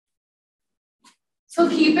So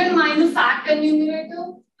keep in mind the fact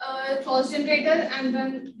enumerator, clause generator, and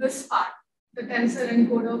then this part, the tensor,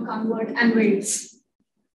 encoder, convert, and weights.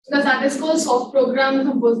 Because that is called soft program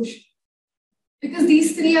composition. Because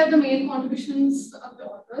these three are the main contributions of the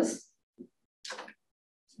authors.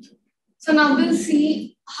 So now we'll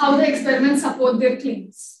see how the experiments support their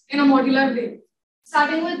claims in a modular way.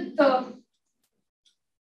 Starting with the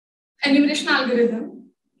enumeration algorithm.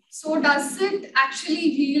 So does it actually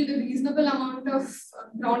yield a reasonable amount of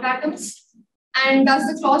ground atoms? And does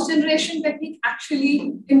the clause generation technique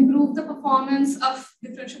actually improve the performance of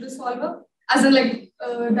differential solver? As in, like,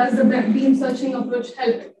 does the beam searching approach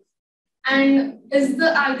help? And is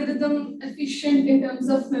the algorithm efficient in terms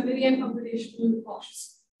of memory and computational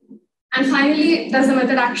costs? And finally, does the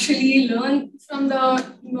method actually learn from the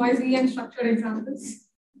noisy and structured examples?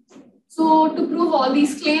 So to prove all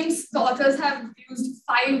these claims, the authors have used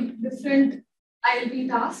 5 different ILP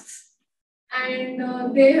tasks,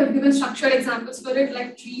 and they have given structured examples for it,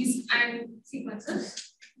 like trees and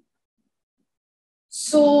sequences.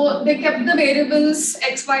 So they kept the variables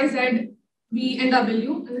x, y, z, v, and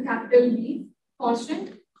w, and the capital V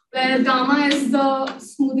constant, where gamma is the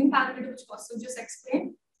smoothing parameter, which Kaustubh just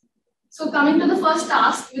explained. So coming to the first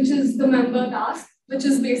task, which is the member task, which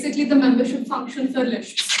is basically the membership function for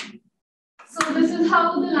lists. So this is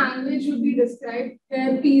how the language would be described,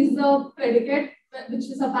 where P is the predicate, which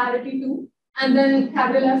is a parity 2, and then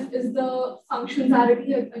capital F is the function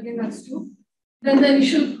parity, again that's 2. Then the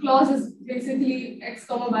initial clause is basically x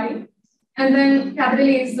comma y, and then capital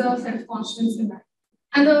A is the set of constants in that.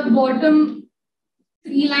 And the bottom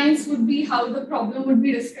 3 lines would be how the problem would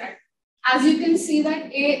be described. As you can see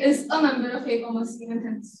that A is a member of A comma C, and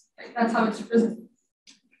hence that's how it's represented.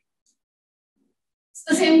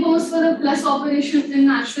 The same goes for the plus operation in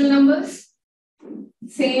natural numbers,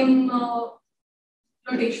 same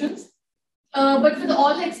notations. But for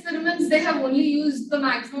all the experiments, they have only used the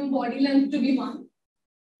maximum body length to be 1.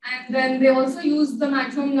 And then they also use the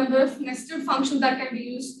maximum number of nested functions that can be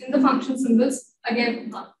used in the function symbols, again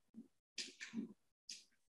 1.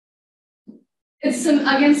 It's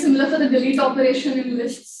again similar for the delete operation in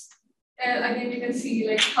lists. Again, you can see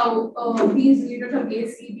like how B is deleted from A,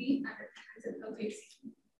 C, B, and from A, C.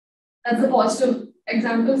 That's the positive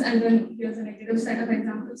examples, and then here's a negative set of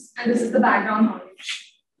examples. And this is the background knowledge.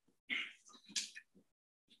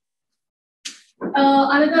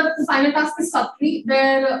 The final task is subtree,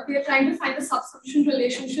 where we are trying to find the subsumption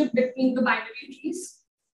relationship between the binary trees.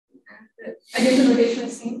 And again, the notation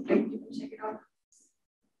is same. You can check it out.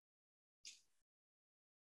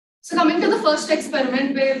 So coming to the first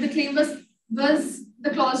experiment, where the claim was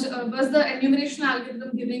the enumeration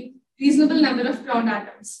algorithm giving reasonable number of ground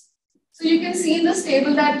atoms. So you can see in this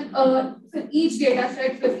table that for each data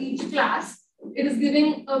set, for each class, it is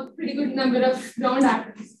giving a pretty good number of ground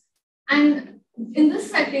atoms. And in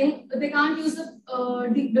this setting, they can't use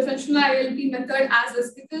the differential ILP method as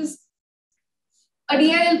is, because a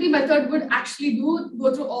DILP method would actually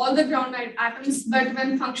go through all the ground atoms, but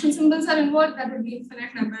when function symbols are involved, that would be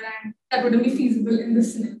infinite number, and that wouldn't be feasible in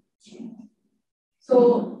this scenario.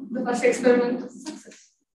 So the first experiment was a success.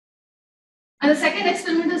 And the second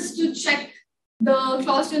experiment is to check the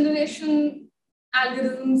clause generation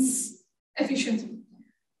algorithm's efficiency.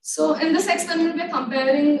 So in this experiment, we're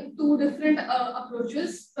comparing 2 different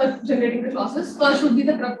approaches for generating the clauses. First would be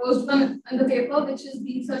the proposed one in the paper, which is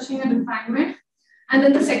beam searching and refinement. And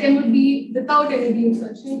then the second would be without any beam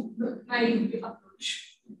searching, the naive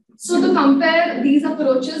approach. So to compare these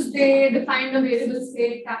approaches, they defined a variable,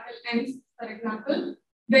 say capital N, for example,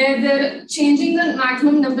 where they're changing the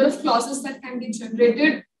maximum number of clauses that can be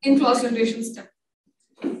generated in clause generation step.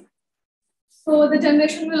 So the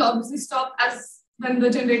generation will obviously stop as when the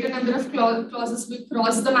generated number of clauses will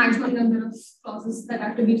cross the maximum number of clauses that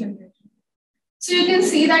have to be generated. So you can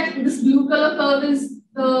see that this blue color curve is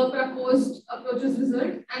the proposed approach's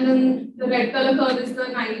result, and then the red color curve is the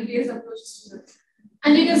naive-based approach's result.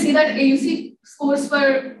 And you can see that AUC scores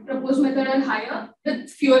for proposed method are higher with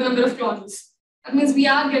fewer number of clauses. That means we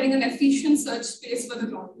are getting an efficient search space for the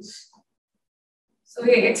clauses. So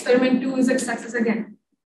yeah, experiment 2 is a success again.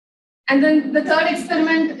 And then the third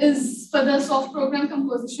experiment is for the soft program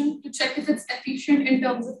composition to check if it's efficient in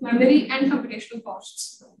terms of memory and computational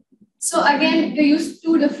costs. So again, they use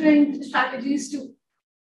two different strategies to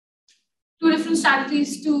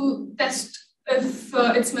test if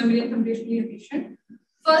it's memory and computationally efficient.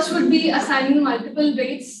 First would be assigning multiple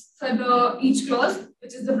weights for each clause,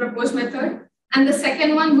 which is the proposed method. And the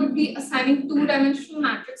second one would be assigning 2-dimensional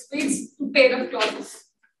matrix weights to pair of clauses.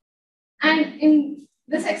 And in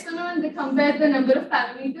this experiment, they compare the number of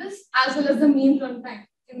parameters as well as the mean runtime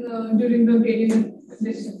during the gradient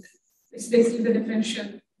differential. It's basically the differential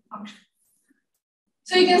function.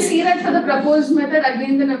 So you can see that for the proposed method,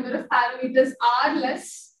 again, the number of parameters are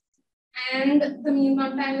less, and the mean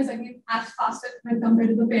runtime is again as faster when compared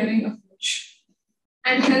to the pairing approach.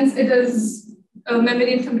 And hence it is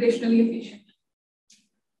memory and computationally efficient.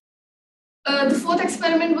 The fourth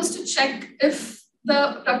experiment was to check if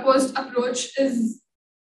the proposed approach is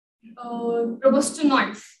robust to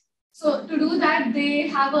noise. So to do that, they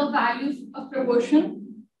have a value of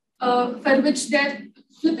proportion for which they're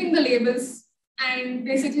flipping the labels, and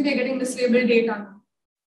basically they're getting mislabeled data.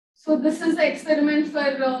 So this is the experiment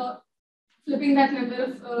for flipping that number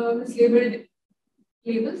of mislabeled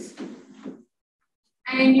labels.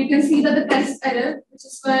 And you can see that the test error, which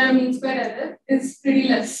is for mean square error, is pretty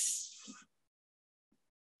less.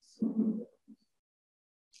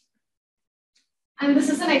 And this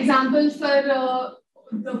is an example for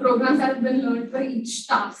the programs that have been learned for each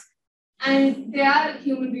task. And they are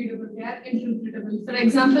human readable, they are interpretable. For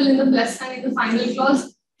example, in the plus sign in the final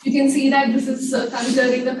clause, you can see that this is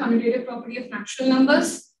considering the commutative property of natural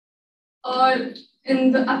numbers. Or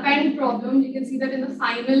in the append problem, you can see that in the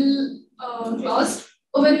final clause,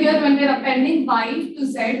 over here when we are appending y to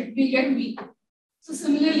z, we get v. So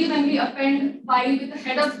similarly, when we append y with the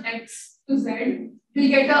head of x to z, we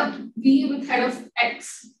get a v with head of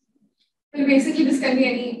x. So basically, this can be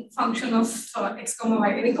any function of x comma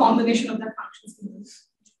y, any combination of that functions.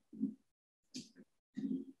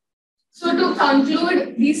 So to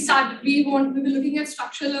conclude, we will be looking at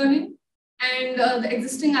structural learning, and the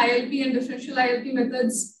existing ILP and differential ILP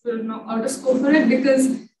methods will not out of scope for it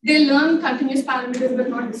because they learn continuous parameters but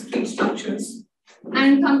not discrete structures.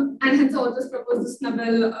 And hence the authors propose this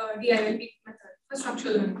novel DILP method for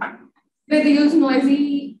structural learning, where they use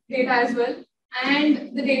noisy data as well.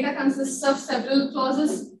 And the data consists of several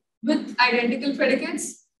clauses with identical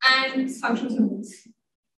predicates and function symbols.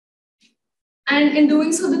 And in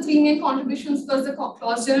doing so, the three main contributions was the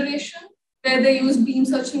clause generation, where they use beam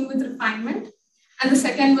searching with refinement. And the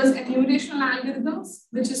second was enumeration algorithms,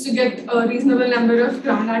 which is to get a reasonable number of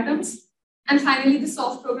ground atoms. And finally, the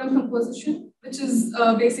soft program composition, which is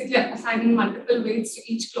basically assigning multiple weights to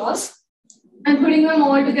each clause. And putting them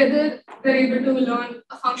all together, they're able to learn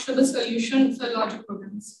a functional solution for logic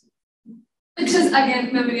programs, which is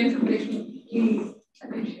again memory and computationally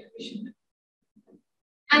efficient.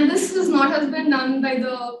 And this has not has been done by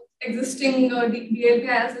the existing DLP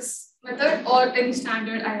ISS method or any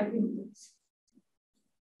standard ILP methods.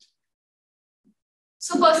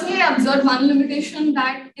 So personally, I observed one limitation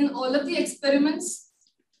that in all of the experiments,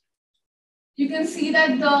 you can see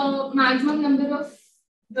that the maximum number of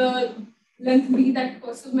the length b that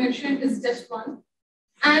Kaustav mentioned is just 1.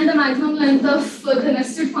 And the maximum length of the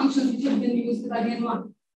nested functions which have been used is again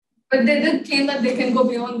 1. But they did claim that they can go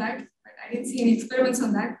beyond that, but I didn't see any experiments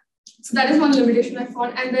on that. So that is one limitation I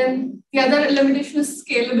found. And then the other limitation is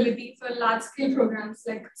scalability for large-scale programs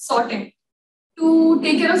like sorting. To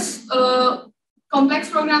take care of complex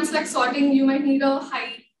programs like sorting, you might need a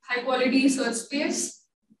high-quality search space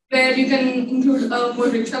where you can include a more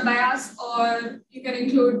richer bias, or you can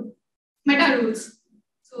include meta rules.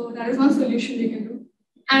 So that is one solution you can do.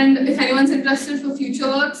 And if anyone's interested for future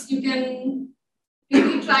works, you can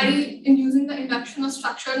maybe try in using the induction of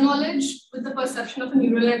structured knowledge with the perception of a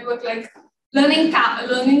neural network, like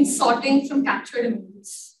learning sorting from captured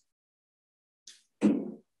images. We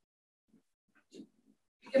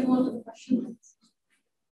can move on to the questions.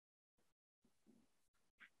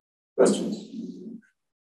 Questions?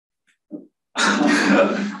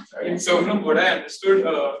 So from what I understood,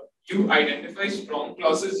 you identify strong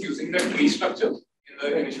clauses using the tree structure in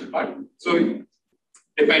the initial part. So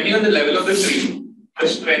depending on the level of the tree, the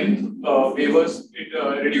strength wavers, it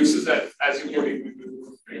reduces that as you go into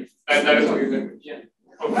the tree. That is how you get it. Yeah.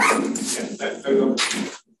 Okay. Yeah, that's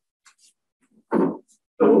okay.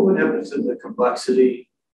 So what would happen to the complexity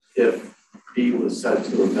if B was set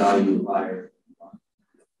to a value higher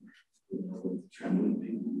than 1? The trend would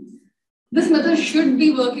be. This method should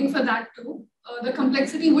be working for that too. The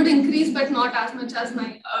complexity would increase, but not as much as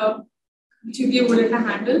my GPU would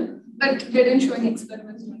handle. But they didn't show any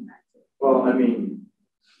experiments on that. Well, I mean,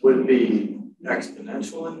 would it be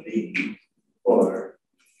exponential in B, or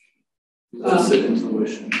is it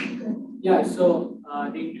intuition? Yeah, so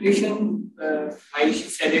the intuition, why she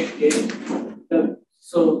said it is,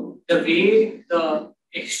 so the way the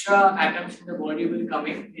extra atoms in the body will come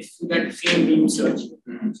in is through that same beam search.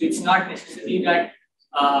 So it's not necessarily that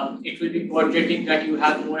it will be quadratic, that you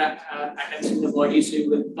have more atoms in the body, so you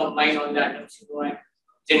will combine all the atoms and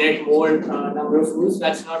generate more number of rules.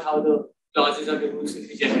 That's not how the clauses or the rules will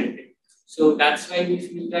be generated. So that's why we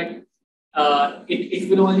feel that it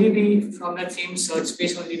will only be from that same search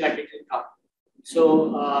space only that it will come.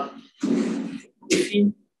 So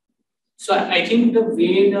so I think the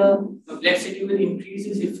way the complexity will increase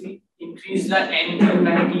is if we increase the n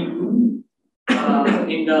humanity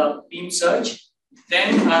in the beam search,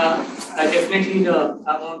 then definitely the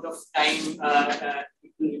amount of time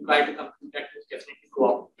it will require to compute that will definitely go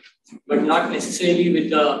up, but not necessarily with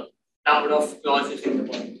the number of clauses in the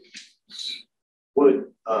body.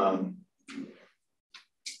 Would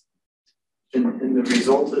in the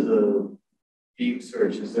result of the beam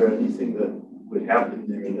search, is there anything that would happen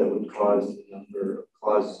there that would cause the number of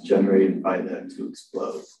clauses generated by that to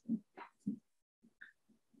explode?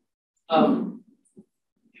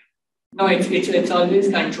 No, it's always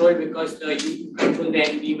controlled because you control the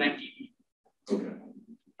N beam and T beam. Okay.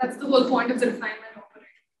 That's the whole point of the refinement operator.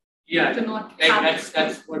 Yeah, To not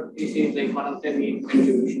that's what they say is like one of the main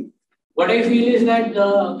contributions. What I feel is that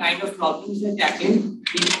the kind of problems they're tackling,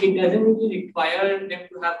 it doesn't really require them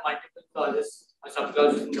to have multiple clauses or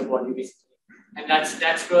subclauses in the body, basically. And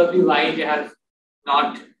that's probably why they have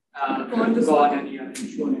not gone and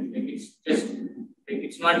shown it. Like it's just like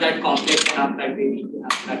it's not that complex enough that they need to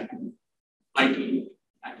have that kind of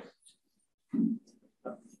multi-atoms.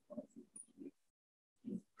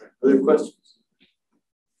 Other questions?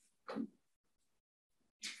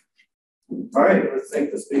 All right, let's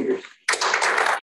thank the speakers.